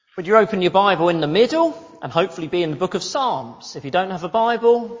Would you open your Bible in the middle and hopefully be in the book of Psalms? If you don't have a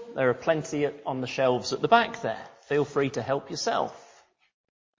Bible, there are plenty on the shelves at the back there. Feel free to help yourself.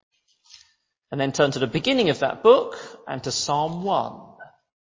 And then turn to the beginning of that book and to Psalm 1.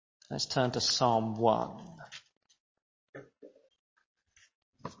 Let's turn to Psalm 1.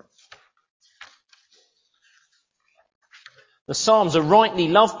 The Psalms are rightly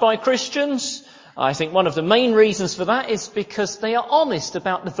loved by Christians. I think one of the main reasons for that is because they are honest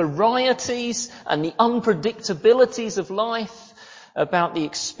about the varieties and the unpredictabilities of life, about the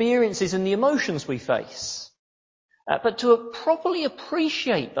experiences and the emotions we face. But to properly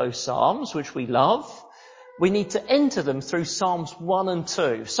appreciate those Psalms, which we love, we need to enter them through Psalms 1 and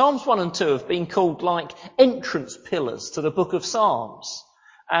 2. Psalms 1 and 2 have been called like entrance pillars to the book of Psalms.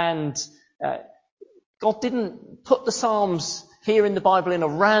 And God didn't put the Psalms here in the Bible in a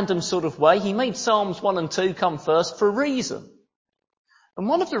random sort of way. He made Psalms 1 and 2 come first for a reason. And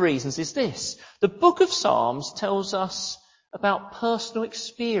one of the reasons is this. The book of Psalms tells us about personal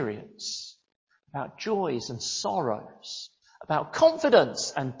experience, about joys and sorrows, about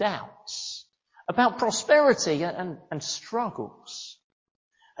confidence and doubts, about prosperity and struggles.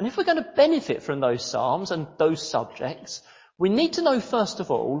 And if we're going to benefit from those Psalms and those subjects, we need to know, first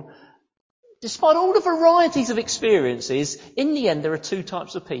of all, despite all the varieties of experiences, in the end there are two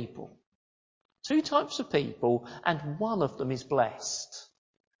types of people. Two types of people, and one of them is blessed.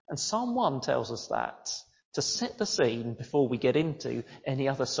 And Psalm 1 tells us that. To set the scene before we get into any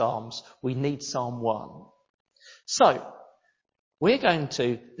other Psalms, we need Psalm 1. So, we're going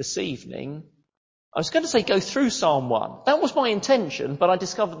to, this evening, I was going to say go through Psalm 1. That was my intention, but I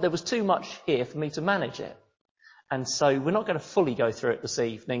discovered there was too much here for me to manage it. And so we're not going to fully go through it this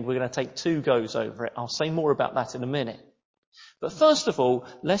evening. We're going to take 2 goes over it. I'll say more about that in a minute. But first of all,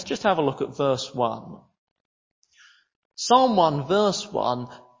 let's just have a look at verse 1. Psalm 1, verse 1,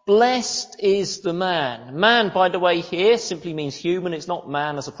 blessed is the man. Man, by the way, here simply means human. It's not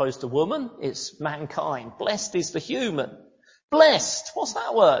man as opposed to woman. It's mankind. Blessed is the human. Blessed. What's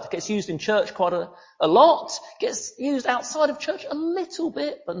that word? It gets used in church quite a lot. Gets used outside of church a little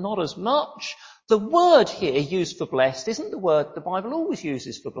bit, but not as much. The word here used for blessed isn't the word the Bible always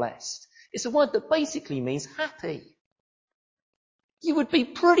uses for blessed. It's a word that basically means happy. You would be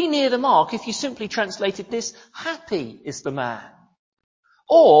pretty near the mark if you simply translated this, happy is the man.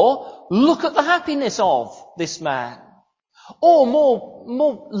 Or, look at the happiness of this man. Or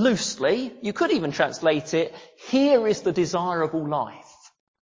more loosely, you could even translate it, here is the desirable life.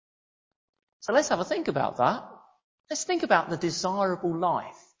 So let's have a think about that. Let's think about the desirable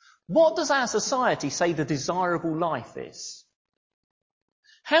life. What does our society say the desirable life is?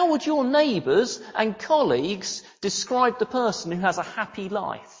 How would your neighbours and colleagues describe the person who has a happy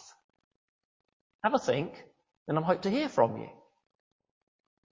life? Have a think, and I hope to hear from you.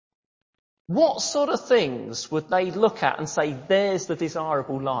 What sort of things would they look at and say, there's the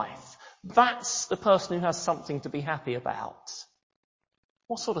desirable life? That's the person who has something to be happy about.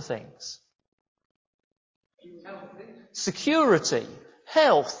 What sort of things? Security,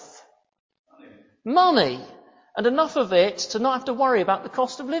 health, money, and enough of it to not have to worry about the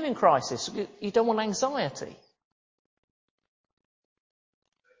cost of living crisis. You don't want anxiety.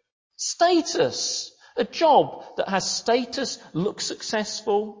 Status, a job that has status, looks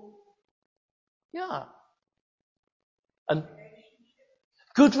successful. Yeah. And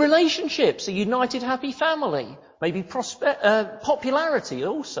good relationships, a united, happy family, maybe popularity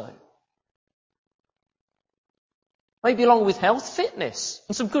also. Maybe along with health, fitness,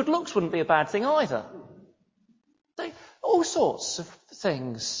 and some good looks wouldn't be a bad thing either. All sorts of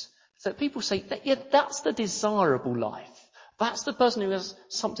things that people say, yeah, that's the desirable life. That's the person who has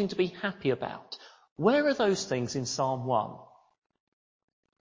something to be happy about. Where are those things in Psalm 1?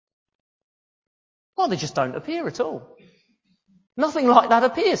 Well, they just don't appear at all. Nothing like that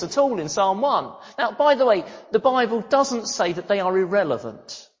appears at all in Psalm 1. Now, by the way, the Bible doesn't say that they are irrelevant.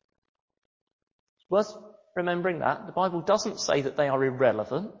 It's worth remembering that. The Bible doesn't say that they are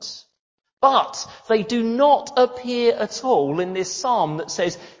irrelevant. But they do not appear at all in this psalm that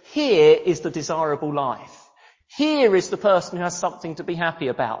says, here is the desirable life. Here is the person who has something to be happy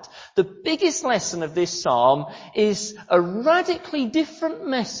about. The biggest lesson of this psalm is a radically different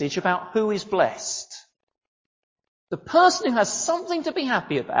message about who is blessed. The person who has something to be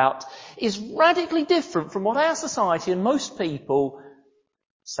happy about is radically different from what our society and most people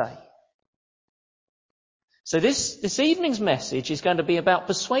say. So this evening's message is going to be about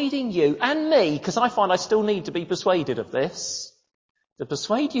persuading you and me, because I find I still need to be persuaded of this, to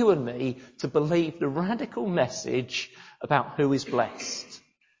persuade you and me to believe the radical message about who is blessed.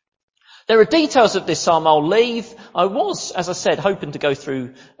 There are details of this psalm I'll leave. I was, as I said, hoping to go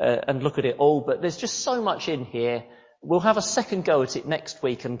through and look at it all, but there's just so much in here. We'll have a second go at it next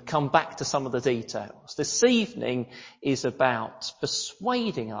week and come back to some of the details. This evening is about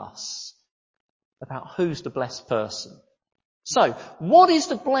persuading us about who's the blessed person. So, what is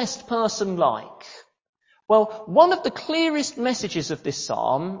the blessed person like? Well, one of the clearest messages of this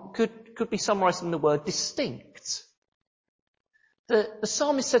psalm could be summarised in the word distinct. The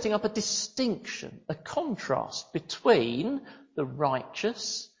psalm is setting up a distinction, a contrast between the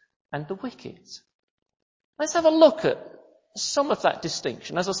righteous and the wicked. Let's have a look at some of that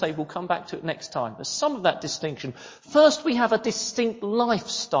distinction. As I say, we'll come back to it next time. But some of that distinction. First, we have a distinct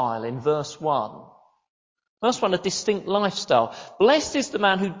lifestyle in verse 1. Verse 1, a distinct lifestyle. Blessed is the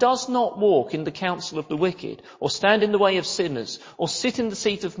man who does not walk in the counsel of the wicked, or stand in the way of sinners, or sit in the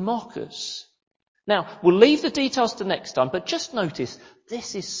seat of mockers. Now, we'll leave the details to next time, but just notice,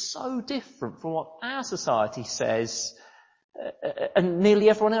 this is so different from what our society says, and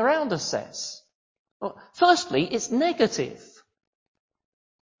nearly everyone around us says. Well, firstly, it's negative.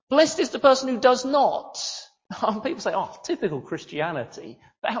 Blessed is the person who does not. People say, typical Christianity,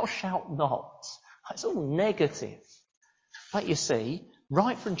 thou shalt not. It's all negative. But you see,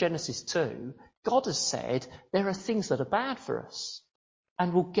 right from Genesis 2, God has said there are things that are bad for us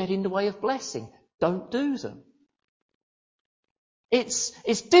and will get in the way of blessing. Don't do them.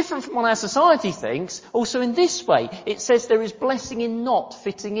 It's different from what our society thinks. Also in this way, it says there is blessing in not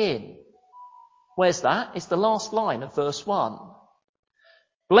fitting in. Where's that? It's the last line of verse 1.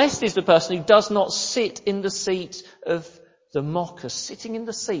 Blessed is the person who does not sit in the seat of the mocker. Sitting in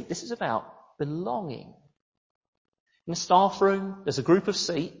the seat. This is about belonging. In a staff room, there's a group of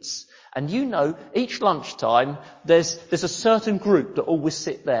seats, and you know, each lunchtime, there's a certain group that always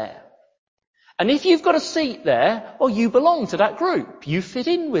sit there. And if you've got a seat there, well, you belong to that group. You fit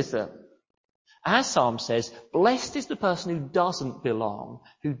in with them. Our psalm says, blessed is the person who doesn't belong,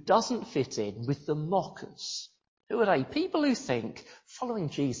 who doesn't fit in with the mockers. Who are they? People who think following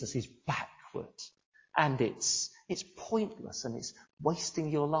Jesus is backward, and it's pointless, and it's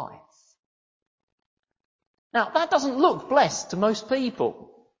wasting your life. Now, that doesn't look blessed to most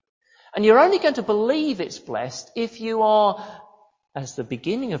people. And you're only going to believe it's blessed if you are, as the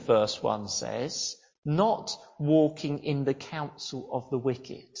beginning of verse 1 says, not walking in the counsel of the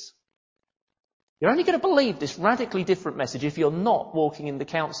wicked. You're only going to believe this radically different message if you're not walking in the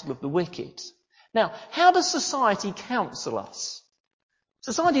counsel of the wicked. Now, how does society counsel us?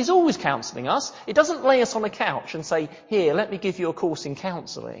 Society is always counselling us. It doesn't lay us on a couch and say, here, let me give you a course in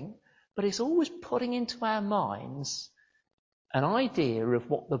counselling. But it's always putting into our minds an idea of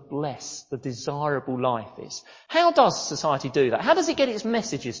what the blessed, the desirable life is. How does society do that? How does it get its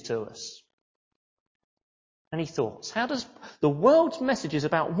messages to us? Any thoughts? How does the world's messages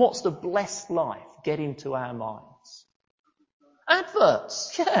about what's the blessed life get into our minds?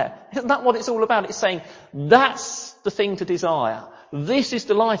 Adverts, yeah. Isn't that what it's all about? It's saying, that's the thing to desire. This is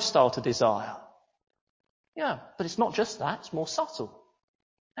the lifestyle to desire. Yeah, but it's not just that, it's more subtle.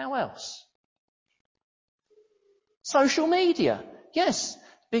 How else? Social media. Yes,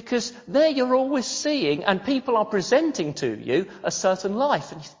 because there you're always seeing and people are presenting to you a certain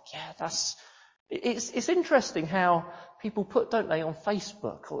life. And you think, it's interesting how people put, don't they, on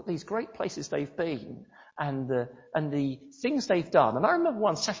Facebook or these great places they've been and the things they've done. And I remember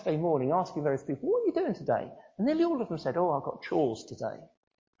one Saturday morning asking various people, what are you doing today? And nearly all of them said, I've got chores today.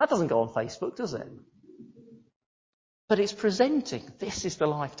 That doesn't go on Facebook, does it? But it's presenting, this is the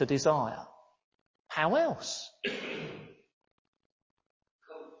life to desire. How else?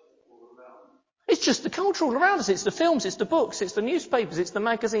 It's just the culture all around us. It's the films, it's the books, it's the newspapers, it's the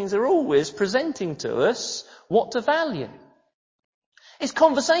magazines. They're always presenting to us what to value. It's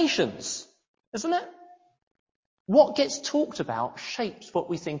conversations, isn't it? What gets talked about shapes what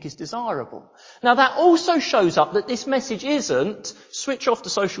we think is desirable. Now that also shows up that this message isn't switch off the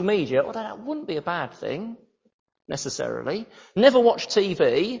social media, although that wouldn't be a bad thing. Necessarily. Never watch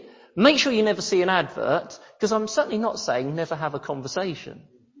TV. Make sure you never see an advert, because I'm certainly not saying never have a conversation.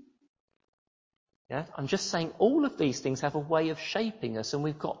 Yeah? I'm just saying all of these things have a way of shaping us and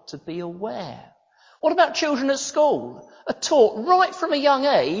we've got to be aware. What about children at school? Are taught right from a young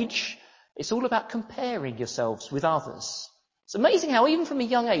age, it's all about comparing yourselves with others. It's amazing how even from a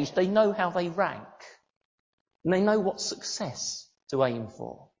young age they know how they rank. And they know what success to aim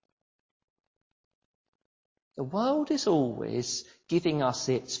for. The world is always giving us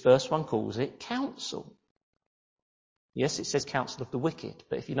its, verse 1 calls it, counsel. Yes, it says counsel of the wicked,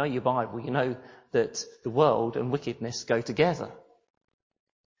 but if you know your Bible, you know that the world and wickedness go together.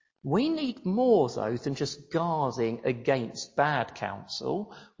 We need more, though, than just guarding against bad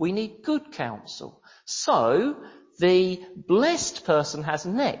counsel. We need good counsel. So, the blessed person has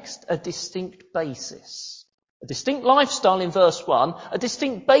next a distinct basis. A distinct lifestyle in verse 1, a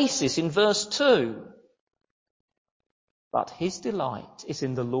distinct basis in verse 2. But his delight is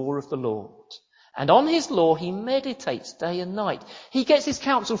in the law of the Lord, and on his law he meditates day and night. He gets his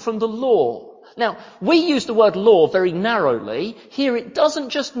counsel from the law. Now, we use the word law very narrowly. Here it doesn't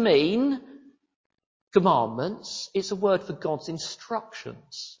just mean commandments, it's a word for God's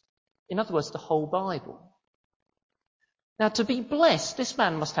instructions. In other words, the whole Bible. Now, to be blessed, this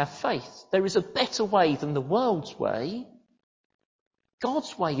man must have faith. There is a better way than the world's way.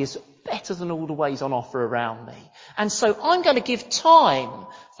 God's way is better than all the ways on offer around me. And so I'm going to give time,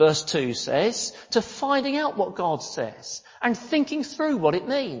 verse 2 says, to finding out what God says and thinking through what it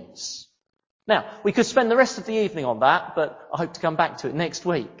means. Now, we could spend the rest of the evening on that, but I hope to come back to it next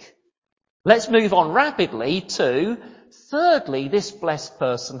week. Let's move on rapidly to, thirdly, this blessed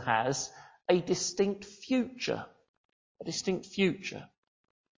person has a distinct future. A distinct future.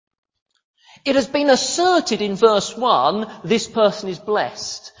 It has been asserted in verse 1, this person is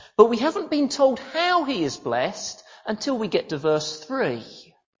blessed. But we haven't been told how he is blessed until we get to verse 3.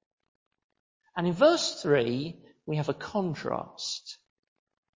 And in verse 3, we have a contrast.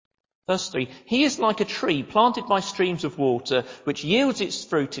 Verse 3, he is like a tree planted by streams of water, which yields its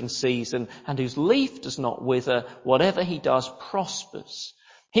fruit in season, and whose leaf does not wither. Whatever he does prospers.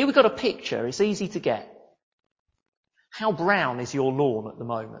 Here we've got a picture. It's easy to get. How brown is your lawn at the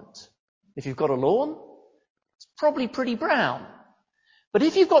moment? If you've got a lawn, it's probably pretty brown. But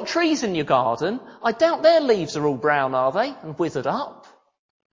if you've got trees in your garden, I doubt their leaves are all brown, are they? And withered up.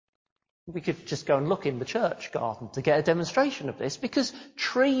 We could just go and look in the church garden to get a demonstration of this, because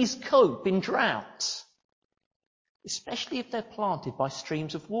trees cope in drought, especially if they're planted by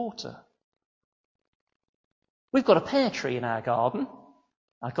streams of water. We've got a pear tree in our garden.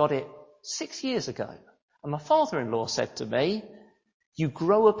 I got it 6 years ago. And my father-in-law said to me, you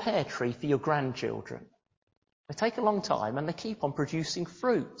grow a pear tree for your grandchildren. They take a long time and they keep on producing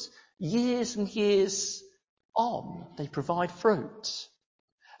fruit. Years and years on, they provide fruit.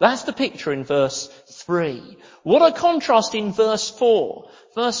 That's the picture in verse 3. What a contrast in verse 4.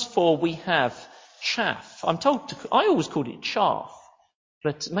 Verse 4 we have chaff. I always called it chaff,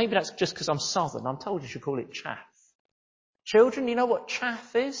 but maybe that's just because I'm southern. I'm told you should call it chaff. Children, you know what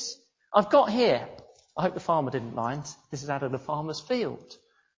chaff is? I've got here, I hope the farmer didn't mind, this is out of the farmer's field.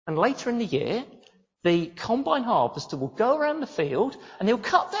 And later in the year, the combine harvester will go around the field and he'll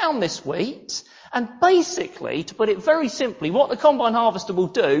cut down this wheat. And basically, to put it very simply, what the combine harvester will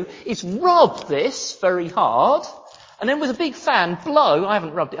do is rub this very hard, and then with a big fan blow, I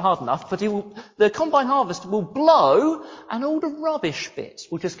haven't rubbed it hard enough, but the combine harvester will blow, and all the rubbish bits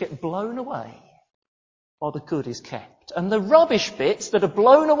will just get blown away while the good is kept. And the rubbish bits that are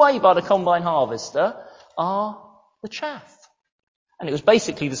blown away by the combine harvester are the chaff. And it was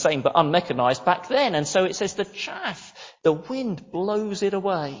basically the same but unmechanized back then. And so it says the chaff, the wind blows it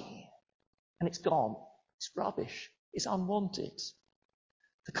away. And it's gone. It's rubbish. It's unwanted.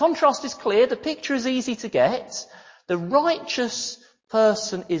 The contrast is clear. The picture is easy to get. The righteous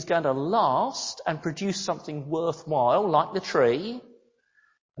person is going to last and produce something worthwhile, like the tree.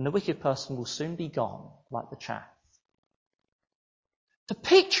 And the wicked person will soon be gone, like the chaff. The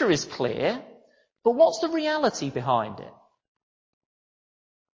picture is clear, but what's the reality behind it?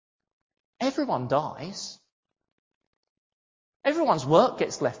 Everyone dies. Everyone's work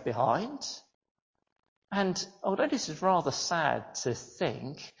gets left behind. And although this is rather sad to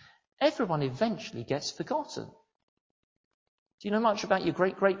think, everyone eventually gets forgotten. Do you know much about your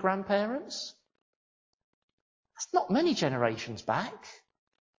great-great-grandparents? That's not many generations back.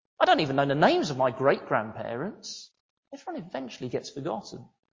 I don't even know the names of my great-grandparents. Everyone eventually gets forgotten.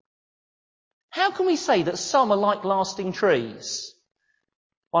 How can we say that some are like lasting trees,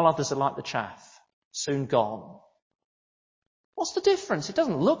 while others are like the chaff, soon gone? What's the difference? It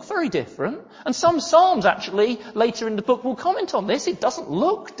doesn't look very different. And some Psalms actually later in the book will comment on this. It doesn't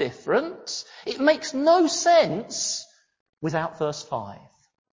look different. It makes no sense without verse 5.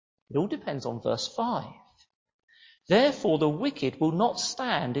 It all depends on verse 5. Therefore the wicked will not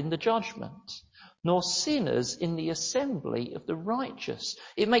stand in the judgment, nor sinners in the assembly of the righteous.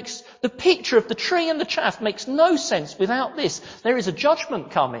 The picture of the tree and the chaff makes no sense without this. There is a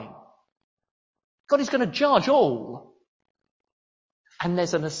judgment coming. God is going to judge all. And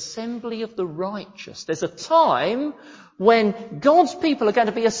there's an assembly of the righteous. There's a time when God's people are going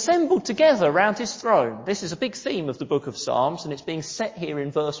to be assembled together around his throne. This is a big theme of the book of Psalms, and it's being set here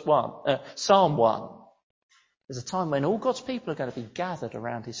in Psalm 1. There's a time when all God's people are going to be gathered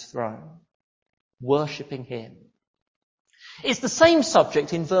around his throne, worshipping him. It's the same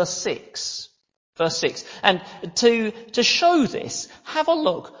subject in verse 6. Verse 6. And to show this, have a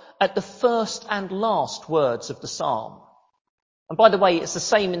look at the first and last words of the psalm. And by the way, it's the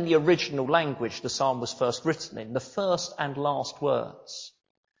same in the original language the psalm was first written in, the first and last words.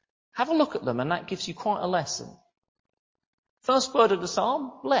 Have a look at them and that gives you quite a lesson. First word of the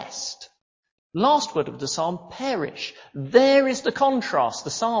psalm, blessed. Last word of the psalm, perish. There is the contrast the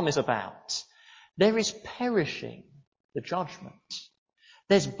psalm is about. There is perishing, the judgment.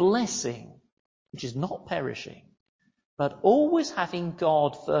 There's blessing, which is not perishing, but always having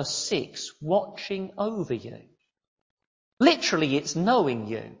God, verse 6, watching over you. Literally, it's knowing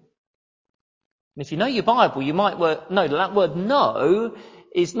you. And if you know your Bible, you might know that word know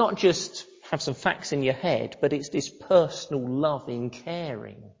is not just have some facts in your head, but it's this personal, loving,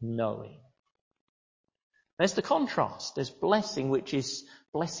 caring knowing. There's the contrast. There's blessing, which is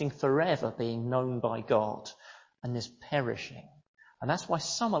blessing forever, being known by God. And there's perishing. And that's why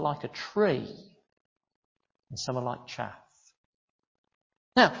some are like a tree and some are like chaff.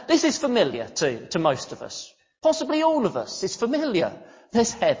 Now, this is familiar to most of us. Possibly all of us. It's familiar.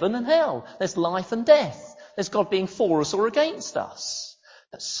 There's heaven and hell. There's life and death. There's God being for us or against us.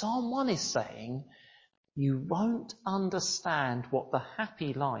 But Psalm 1 is saying, you won't understand what the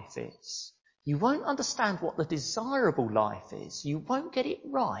happy life is. You won't understand what the desirable life is. You won't get it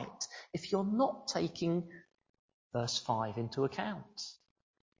right if you're not taking verse 5 into account.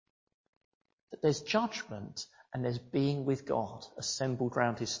 That there's judgment and there's being with God assembled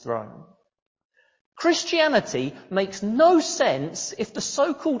round his throne. Christianity makes no sense if the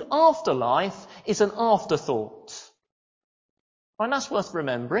so-called afterlife is an afterthought. And that's worth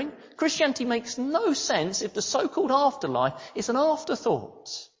remembering. Christianity makes no sense if the so-called afterlife is an afterthought.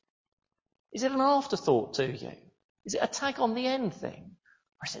 Is it an afterthought to you? Is it a tag on the end thing?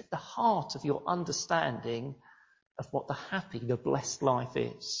 Or is it the heart of your understanding of what the happy, the blessed life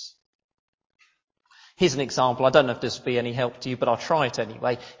is? Here's an example. I don't know if this will be any help to you, but I'll try it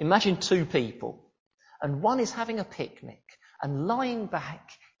anyway. Imagine two people, and one is having a picnic and lying back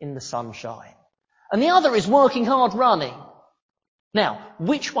in the sunshine, and the other is working hard running. Now,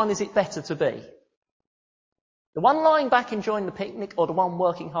 which one is it better to be? The one lying back enjoying the picnic or the one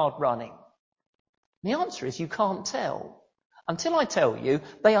working hard running? The answer is you can't tell. Until I tell you,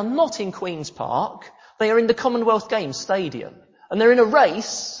 they are not in Queen's Park. They are in the Commonwealth Games Stadium. And they're in a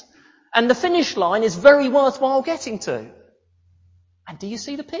race. And the finish line is very worthwhile getting to. And do you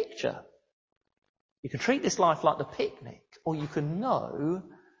see the picture? You can treat this life like the picnic, or you can know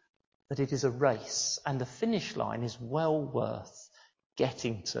that it is a race and the finish line is well worth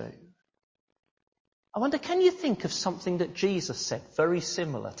getting to. I wonder, can you think of something that Jesus said very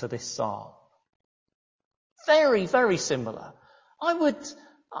similar to this psalm? Very, very similar. I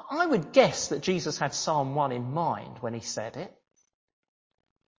would guess that Jesus had Psalm 1 in mind when he said it.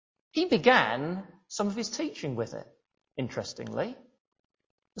 He began some of his teaching with it, interestingly.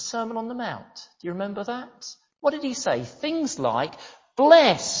 The Sermon on the Mount. Do you remember that? What did he say? Things like,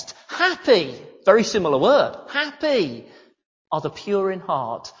 blessed, happy, very similar word, happy are the pure in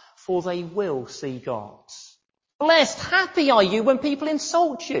heart, for they will see God. Blessed, happy are you when people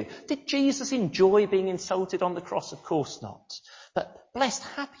insult you. Did Jesus enjoy being insulted on the cross? Of course not. But blessed,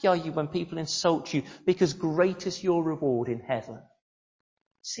 happy are you when people insult you, because great is your reward in heaven.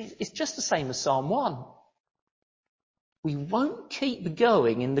 See, it's just the same as Psalm 1. We won't keep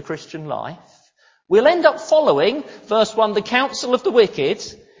going in the Christian life. We'll end up following, verse 1, the counsel of the wicked,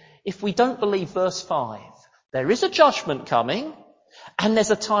 if we don't believe verse 5. There is a judgment coming, and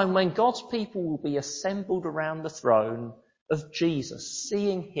there's a time when God's people will be assembled around the throne of Jesus,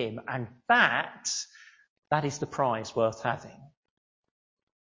 seeing him, and that is the prize worth having.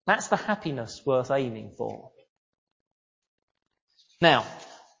 That's the happiness worth aiming for. Now,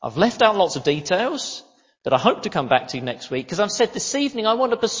 I've left out lots of details that I hope to come back to next week, because I've said this evening I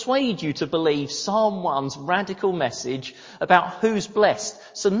want to persuade you to believe Psalm 1's radical message about who's blessed.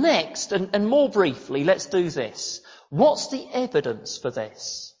 So next, and more briefly, let's do this. What's the evidence for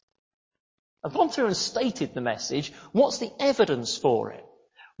this? I've gone through and stated the message. What's the evidence for it?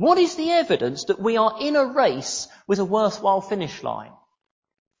 What is the evidence that we are in a race with a worthwhile finish line?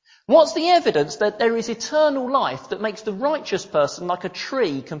 What's the evidence that there is eternal life that makes the righteous person like a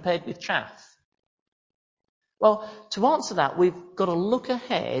tree compared with chaff? Well, to answer that, we've got to look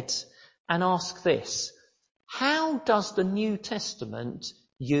ahead and ask this. How does the New Testament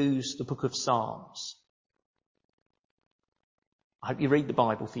use the book of Psalms? I hope you read the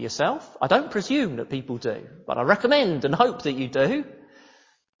Bible for yourself. I don't presume that people do, but I recommend and hope that you do.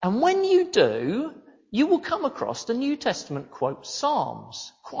 And when you do, you will come across the New Testament quote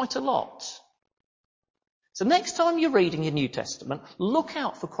Psalms quite a lot. So next time you're reading your New Testament, look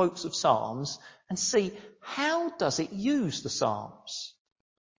out for quotes of Psalms and see, how does it use the Psalms?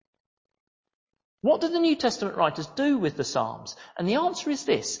 What do the New Testament writers do with the Psalms? And the answer is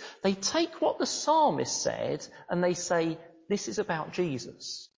this. They take what the psalmist said and they say, this is about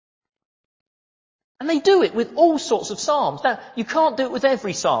Jesus. And they do it with all sorts of psalms. Now, you can't do it with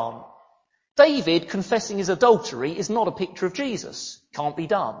every psalm. David confessing his adultery is not a picture of Jesus. Can't be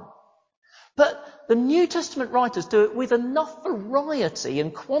done. But the New Testament writers do it with enough variety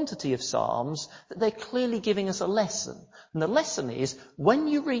and quantity of psalms that they're clearly giving us a lesson. And the lesson is, when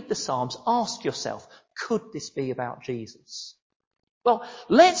you read the Psalms, ask yourself, could this be about Jesus? Well,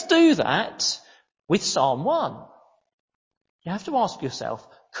 let's do that with Psalm 1. You have to ask yourself,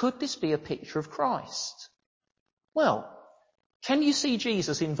 could this be a picture of Christ? Well, can you see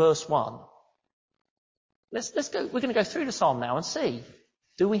Jesus in verse 1? Let's go. We're going to go through the Psalm now and see,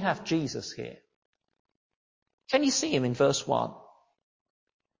 do we have Jesus here? Can you see him in verse 1?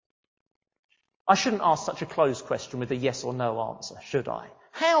 I shouldn't ask such a closed question with a yes or no answer, should I?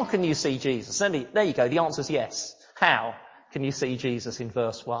 How can you see Jesus? There you go. The answer is yes. How can you see Jesus in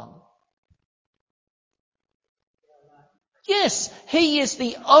verse 1? Yes, he is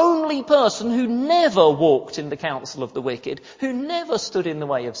the only person who never walked in the counsel of the wicked, who never stood in the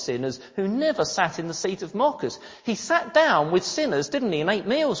way of sinners, who never sat in the seat of mockers. He sat down with sinners, didn't he, and ate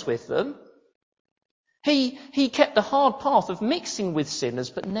meals with them. He kept the hard path of mixing with sinners,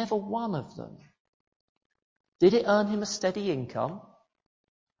 but never one of them. Did it earn him a steady income?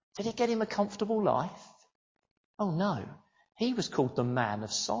 Did it get him a comfortable life? Oh no. He was called the man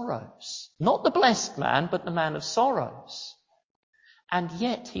of sorrows. Not the blessed man, but the man of sorrows. And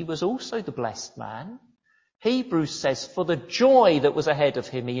yet he was also the blessed man. Hebrews says, for the joy that was ahead of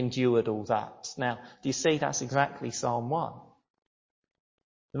him, he endured all that. Now, do you see that's exactly Psalm 1?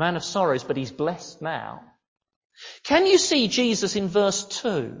 The man of sorrows, but he's blessed now. Can you see Jesus in verse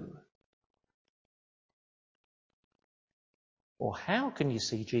 2? Or how can you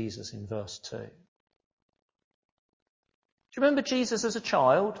see Jesus in verse 2? Do you remember Jesus as a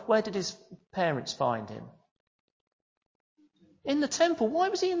child? Where did his parents find him? In the temple. Why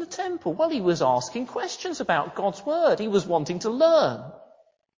was he in the temple? Well, he was asking questions about God's word. He was wanting to learn.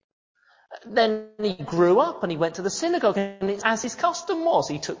 Then he grew up and he went to the synagogue, and as his custom was,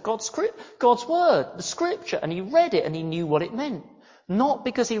 he took God's word, the scripture, and he read it and he knew what it meant. Not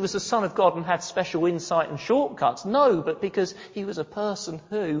because he was the Son of God and had special insight and shortcuts, no, but because he was a person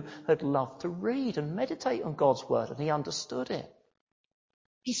who had loved to read and meditate on God's word, and he understood it.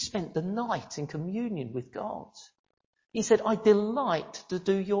 He spent the night in communion with God. He said, I delight to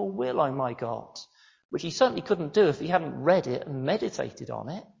do your will, O my God, which he certainly couldn't do if he hadn't read it and meditated on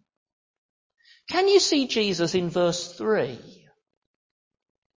it. Can you see Jesus in verse 3?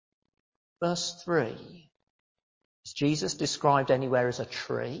 Verse 3. Is Jesus described anywhere as a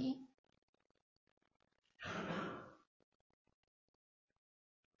tree?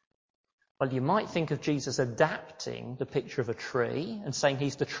 Well, you might think of Jesus adapting the picture of a tree and saying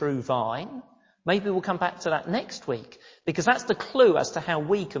he's the true vine. Maybe we'll come back to that next week, because that's the clue as to how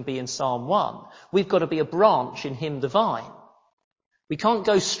we can be in Psalm 1. We've got to be a branch in him, the vine. We can't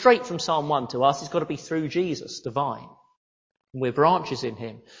go straight from Psalm 1 to us. It's got to be through Jesus, the vine. We're branches in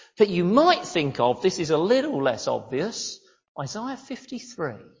him. But you might think of, this is a little less obvious, Isaiah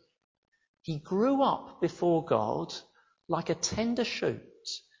 53. He grew up before God like a tender shoot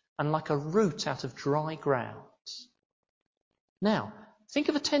and like a root out of dry ground. Now, think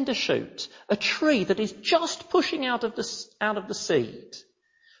of a tender shoot, a tree that is just pushing out of the seed,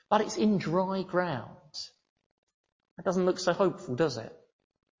 but it's in dry ground. That doesn't look so hopeful, does it?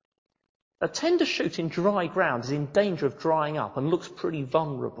 A tender shoot in dry ground is in danger of drying up and looks pretty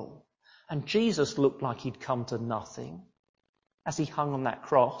vulnerable. And Jesus looked like he'd come to nothing as he hung on that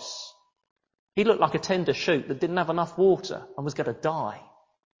cross. He looked like a tender shoot that didn't have enough water and was going to die.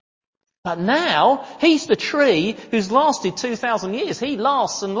 But now, he's the tree who's lasted 2,000 years. He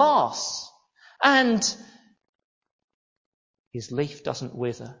lasts and lasts. And his leaf doesn't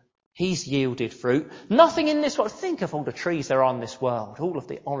wither. He's yielded fruit. Nothing in this world. Think of all the trees there are in this world. All of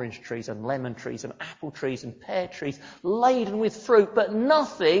the orange trees and lemon trees and apple trees and pear trees laden with fruit. But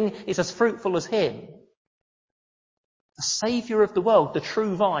nothing is as fruitful as him. The Saviour of the world, the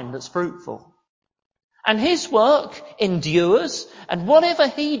true vine that's fruitful. And his work endures, and whatever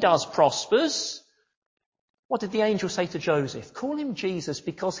he does prospers. What did the angel say to Joseph? Call him Jesus,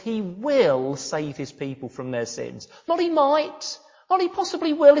 because he will save his people from their sins. Not he might. Not he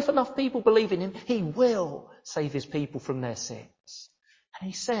possibly will if enough people believe in him. He will save his people from their sins.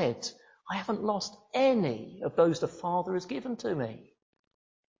 And he said, I haven't lost any of those the Father has given to me.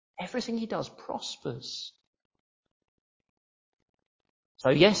 Everything he does prospers. So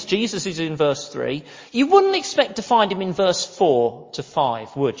yes, Jesus is in verse 3. You wouldn't expect to find him in verse 4 to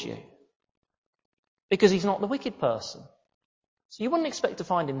 5, would you? Because he's not the wicked person. So you wouldn't expect to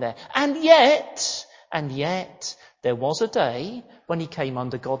find him there. And yet, there was a day when he came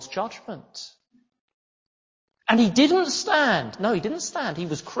under God's judgment. And he didn't stand. No, he didn't stand. He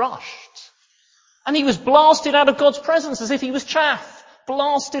was crushed. And he was blasted out of God's presence as if he was chaff,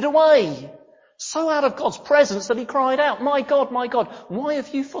 blasted away. So out of God's presence that he cried out, my God, why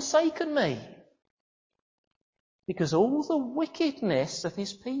have you forsaken me? Because all the wickedness of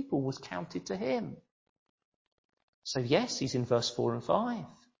his people was counted to him. So yes, he's in verse 4 and 5.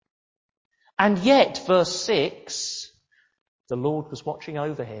 And yet, verse 6, the Lord was watching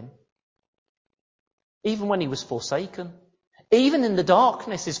over him. Even when he was forsaken, even in the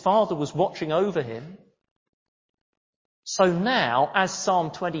darkness, his Father was watching over him. So now, as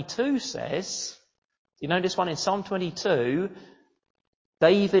Psalm 22 says, you know this one in Psalm 22,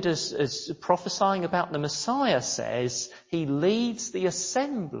 David, as prophesying about the Messiah, says he leads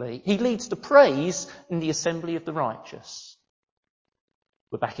the praise in the assembly of the righteous.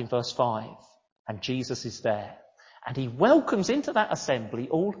 We're back in verse 5, and Jesus is there. And he welcomes into that assembly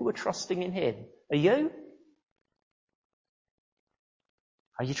all who are trusting in him. Are you?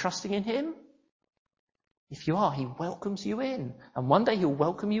 Are you trusting in him? If you are, he welcomes you in. And one day he'll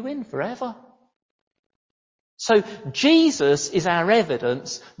welcome you in forever. So Jesus is our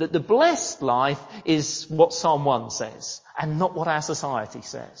evidence that the blessed life is what Psalm 1 says and not what our society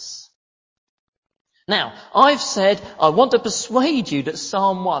says. Now, I've said I want to persuade you that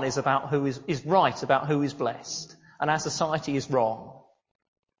Psalm 1 is about who is right about who is blessed and our society is wrong.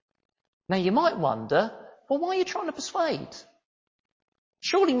 Now you might wonder, well, why are you trying to persuade?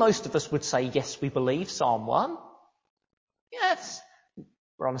 Surely most of us would say, yes, we believe Psalm 1. Yes.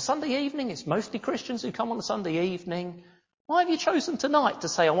 We're on a Sunday evening. It's mostly Christians who come on a Sunday evening. Why have you chosen tonight to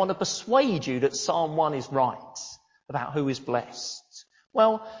say, I want to persuade you that Psalm 1 is right about who is blessed?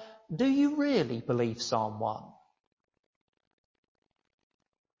 Well, do you really believe Psalm 1?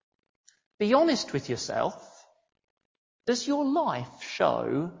 Be honest with yourself. Does your life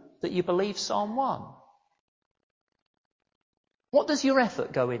show that you believe Psalm 1? What does your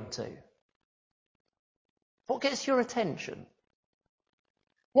effort go into? What gets your attention?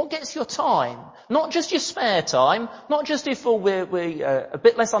 What gets your time? Not just your spare time, not just if we're a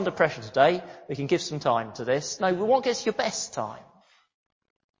bit less under pressure today, we can give some time to this. No, what gets your best time?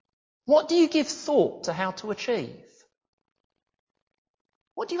 What do you give thought to how to achieve?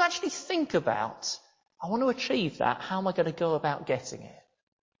 What do you actually think about? I want to achieve that. How am I going to go about getting it?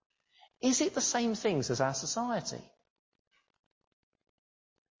 Is it the same things as our society?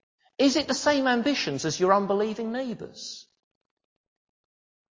 Is it the same ambitions as your unbelieving neighbours?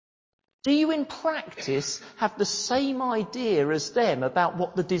 Do you in practice have the same idea as them about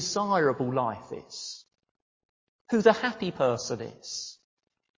what the desirable life is? Who the happy person is?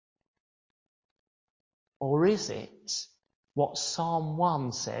 Or is it what Psalm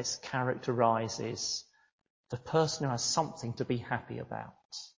 1 says characterises the person who has something to be happy about?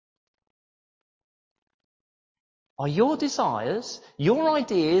 Are your desires, your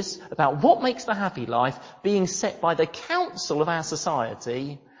ideas about what makes the happy life being set by the counsel of our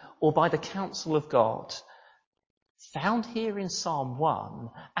society or by the counsel of God? Found here in Psalm 1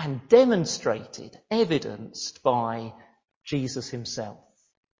 and demonstrated, evidenced by Jesus himself.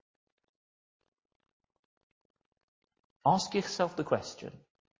 Ask yourself the question.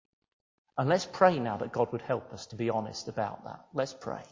 And let's pray now that God would help us to be honest about that. Let's pray.